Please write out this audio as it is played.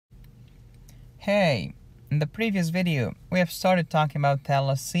Hey, in the previous video, we have started talking about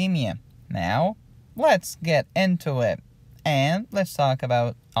thalassemia. Now, let's get into it. And let's talk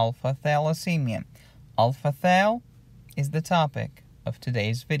about alpha thalassemia. Alpha thal is the topic of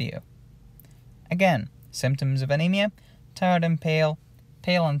today's video. Again, symptoms of anemia: tired and pale,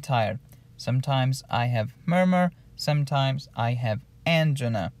 pale and tired. Sometimes I have murmur, sometimes I have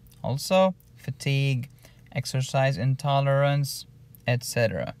angina. Also, fatigue, exercise intolerance,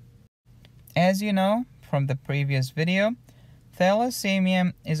 etc. As you know from the previous video,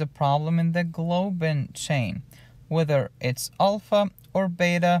 thalassemia is a problem in the globin chain. Whether it's alpha or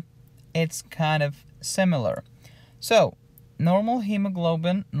beta, it's kind of similar. So, normal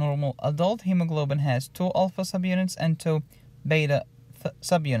adult hemoglobin has 2 alpha subunits and 2 beta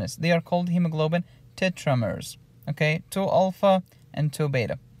subunits. They are called hemoglobin tetramers. Okay, 2 alpha and 2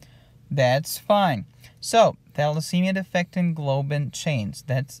 beta. That's fine. So, thalassemia defect in globin chains.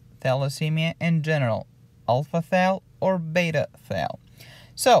 That's thalassemia in general, alpha thal or beta thal.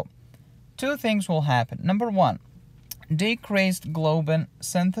 So, 2 things will happen. Number 1, decreased globin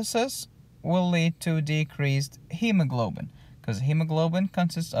synthesis will lead to decreased hemoglobin, because hemoglobin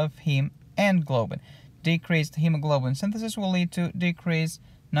consists of heme and globin. Decreased hemoglobin synthesis will lead to decreased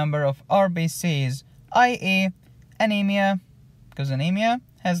number of RBCs, i.e. anemia, because anemia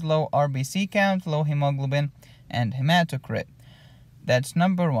has low RBC count, low hemoglobin, and hematocrit. That's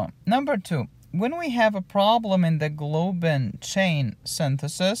number 1. Number 2, when we have a problem in the globin chain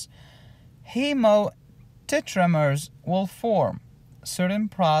synthesis, hemotetramers will form. Certain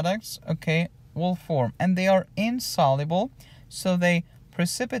products, will form, and they are insoluble, so they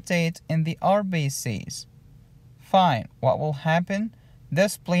precipitate in the RBCs. Fine. What will happen? The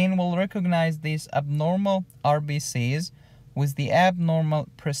spleen will recognize these abnormal RBCs with the abnormal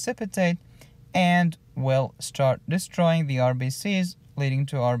precipitate and will start destroying the RBCs, leading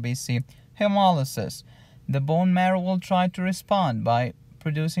to RBC hemolysis. The bone marrow will try to respond by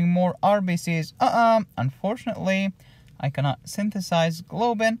producing more RBCs. Unfortunately, I cannot synthesize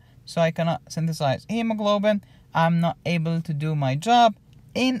globin, so I cannot synthesize hemoglobin. I'm not able to do my job.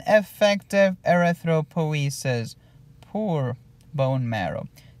 Ineffective erythropoiesis. Poor bone marrow.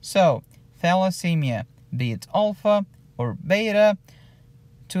 So, thalassemia, be it alpha or beta,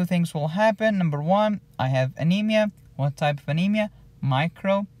 2 things will happen. Number 1, I have anemia. What type of anemia?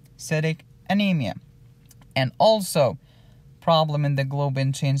 Microcytic anemia. And also, problem in the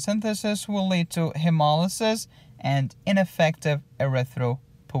globin chain synthesis will lead to hemolysis and ineffective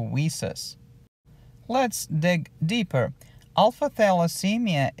erythropoiesis. Let's dig deeper. Alpha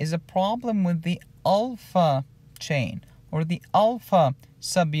thalassemia is a problem with the alpha chain or the alpha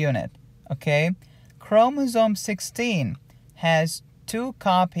subunit. Chromosome 16 has 2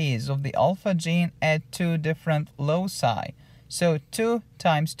 copies of the alpha gene at 2 different loci. So 2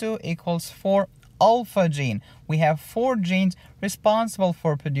 times 2 equals 4 alpha gene. We have 4 genes responsible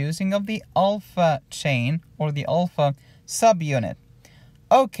for producing of the alpha chain or the alpha subunit.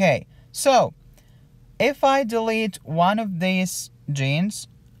 So if I delete one of these genes,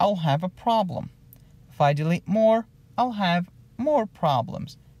 I'll have a problem. If I delete more, I'll have more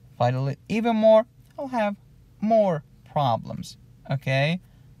problems. If I delete even more, I'll have more problems.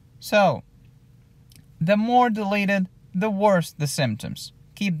 So the more deleted, the worse the symptoms.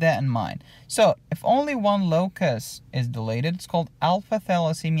 Keep that in mind. So if only one locus is deleted, it's called alpha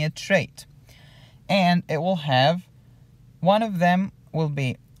thalassemia trait. And it will have, one of them will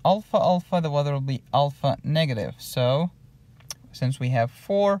be alpha alpha, the other will be alpha negative. So since we have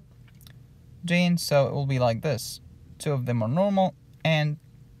 4 genes, so it will be like this. 2 of them are normal, and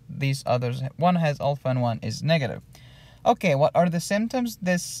these others, one has alpha and one is negative. What are the symptoms?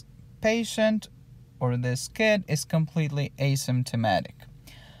 This patient or this kid is completely asymptomatic.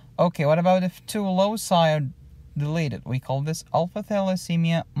 What about if 2 loci are deleted? We call this alpha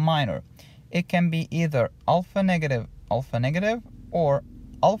thalassemia minor. It can be either alpha negative, or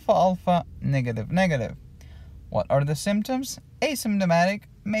alpha alpha, negative negative. What are the symptoms? Asymptomatic,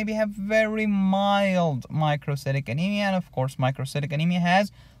 maybe have very mild microcytic anemia, and of course microcytic anemia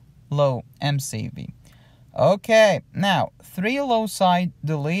has low MCV. Now 3 loci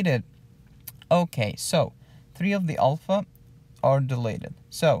deleted. So 3 of the alpha are deleted.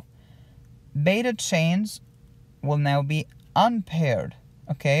 So beta chains will now be unpaired.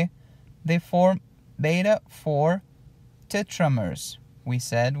 They form beta 4 tetramers. We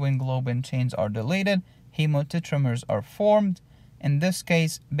said when globin chains are deleted, hemotetramers are formed. In this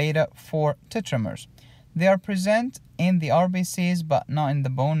case, beta 4 tetramers. They are present in the RBCs but not in the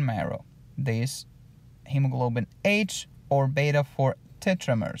bone marrow. These hemoglobin H or beta 4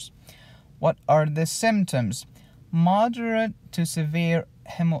 tetramers. What are the symptoms? Moderate to severe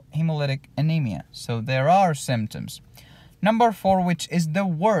hemolytic anemia. So there are symptoms. Number 4, which is the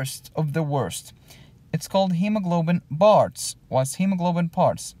worst of the worst. It's called hemoglobin parts. What's hemoglobin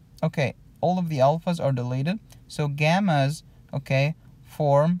parts? Okay, all of the alphas are deleted. So gammas, okay,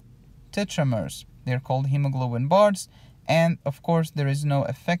 form tetramers. They're called hemoglobin parts. And of course, there is no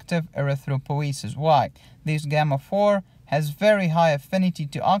effective erythropoiesis. Why? This gamma 4 has very high affinity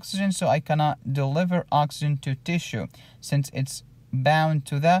to oxygen, so I cannot deliver oxygen to tissue since it's bound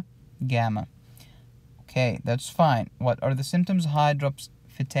to the gamma. Okay, that's fine. What are the symptoms? Hydrops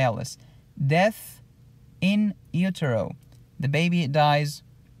fetalis. Death in utero. The baby dies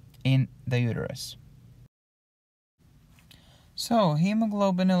in the uterus. So,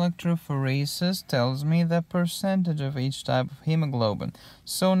 hemoglobin electrophoresis tells me the percentage of each type of hemoglobin.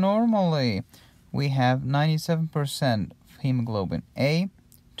 So, normally we have 97% of hemoglobin A,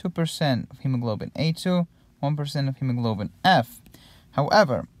 2% of hemoglobin A2, 1% of hemoglobin F.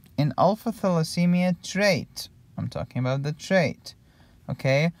 However, in alpha thalassemia trait, I'm talking about the trait,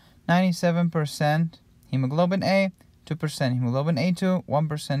 okay, 97% hemoglobin A, 2% hemoglobin A2,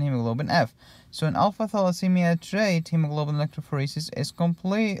 1% hemoglobin F. So in alpha thalassemia trait, hemoglobin electrophoresis is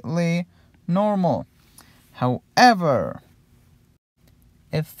completely normal. However,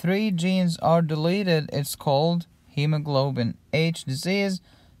 if 3 genes are deleted, it's called hemoglobin H disease.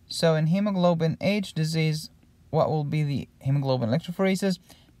 So in hemoglobin H disease, what will be the hemoglobin electrophoresis?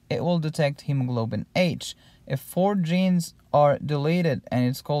 It will detect hemoglobin H. If 4 genes are deleted and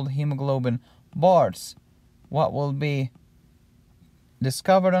it's called hemoglobin parts, what will be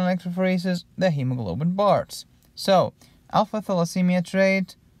discovered on electrophoresis? The hemoglobin parts. So, alpha thalassemia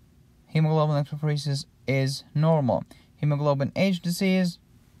trait, hemoglobin electrophoresis is normal. Hemoglobin H disease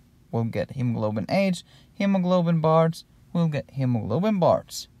will get hemoglobin H. Hemoglobin parts will get hemoglobin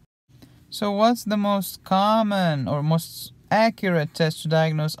parts. So what's the most common or most accurate test to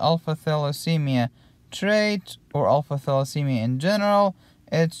diagnose alpha thalassemia trait or alpha thalassemia in general?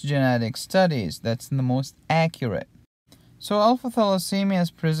 It's genetic studies. That's the most accurate. So alpha thalassemia is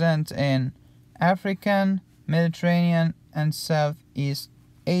present in African, Mediterranean, and Southeast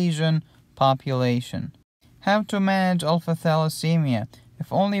Asian population. How to manage alpha thalassemia?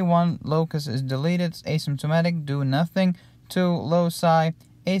 If only one locus is deleted, it's asymptomatic, do nothing. 2 loci,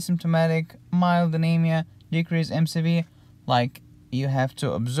 asymptomatic, mild anemia, decreased MCV, like you have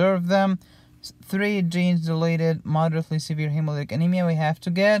to observe them. 3 genes deleted, moderately severe hemolytic anemia, we have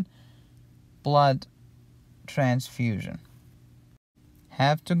to get blood transfusion.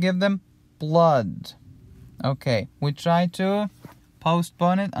 Have to give them blood. Okay, we try to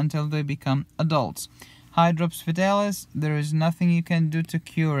postpone it until they become adults. Hydrops fetalis, there is nothing you can do to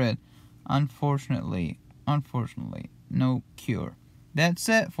cure it. Unfortunately, no cure. That's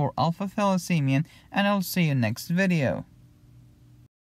it for alpha thalassemia, and I'll see you next video.